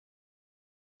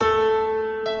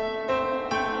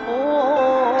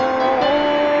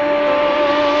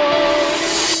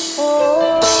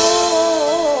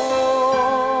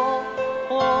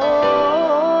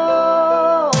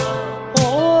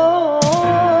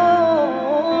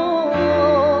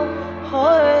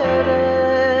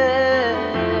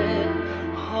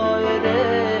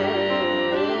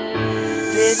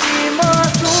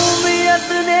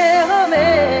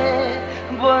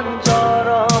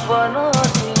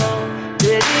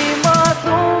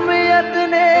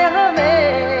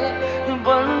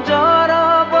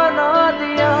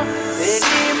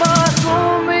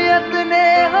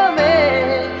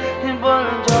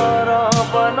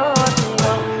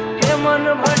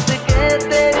भटके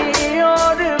तेरी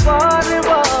और बार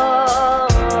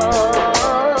बार,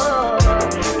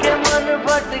 के मन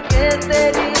भटके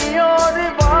तेरी और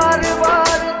बार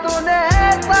बार, तूने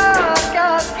ऐसा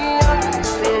क्या किया?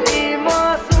 तेरी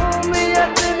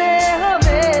मासूमियत ने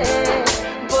हमें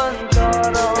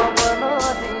बंजारा बना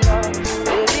दिया,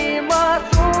 तेरी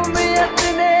मासूमियत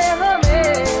ने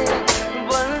हमें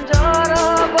बंजारा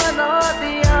बना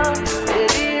दिया,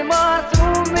 तेरी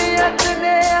मासूमियत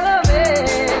ने हमें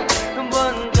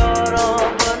बंजारा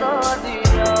बना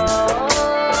दिया।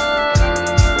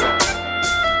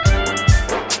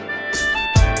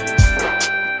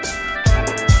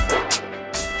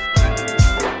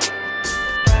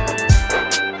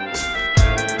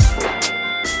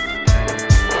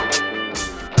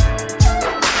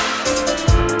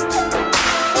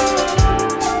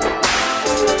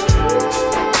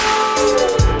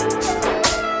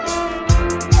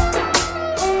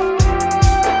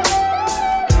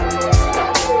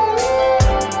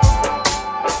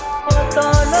 पता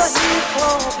नहीं था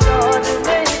प्यार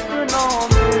में इतना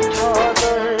मीठा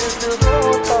दर्द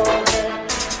होता है,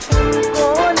 तुमको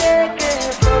लेके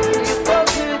कभी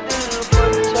कभी दिल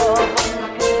बच्चा बन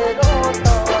के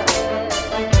रोता है।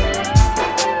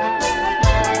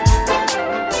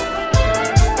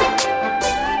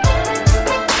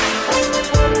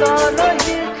 पता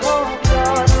नहीं था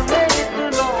प्यार में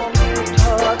इतना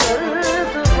मीठा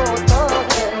दर्द होता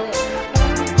है,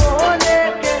 तुमको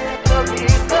लेके कभी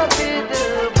कभी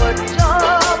दिल बच्चा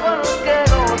बन के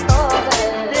रोता है।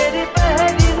 तेरी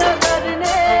पहली नजर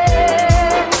ने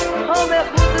हमें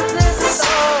खुद से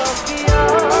जुदा किया,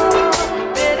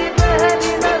 तेरी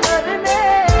पहली नजर ने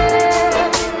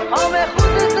हमें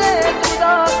खुद से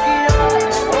जुदा किया।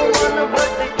 ओ मन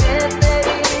भटके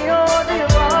तेरी और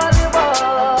बार बार,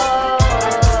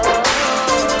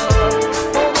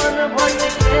 ओ मन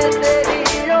भटके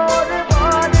तेरी और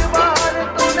बार बार,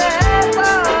 तूने ऐसा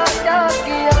क्या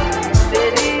किया?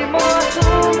 तेरी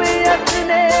मासूमियत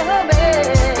ने हमें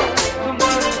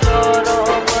बंजारा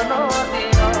बना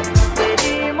दिया,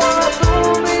 तेरी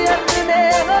मासूमियत ने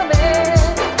हमें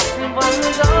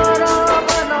बंजारा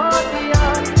बना दिया,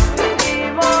 तेरी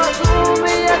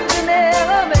मासूमियत ने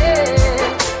हमें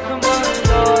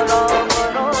बंजारा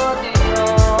बना दिया।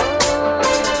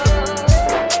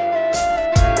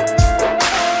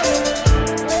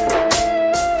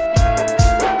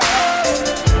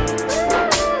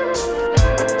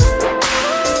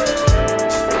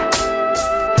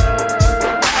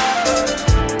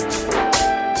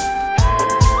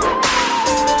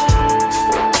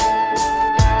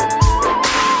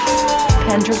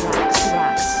 Upendra.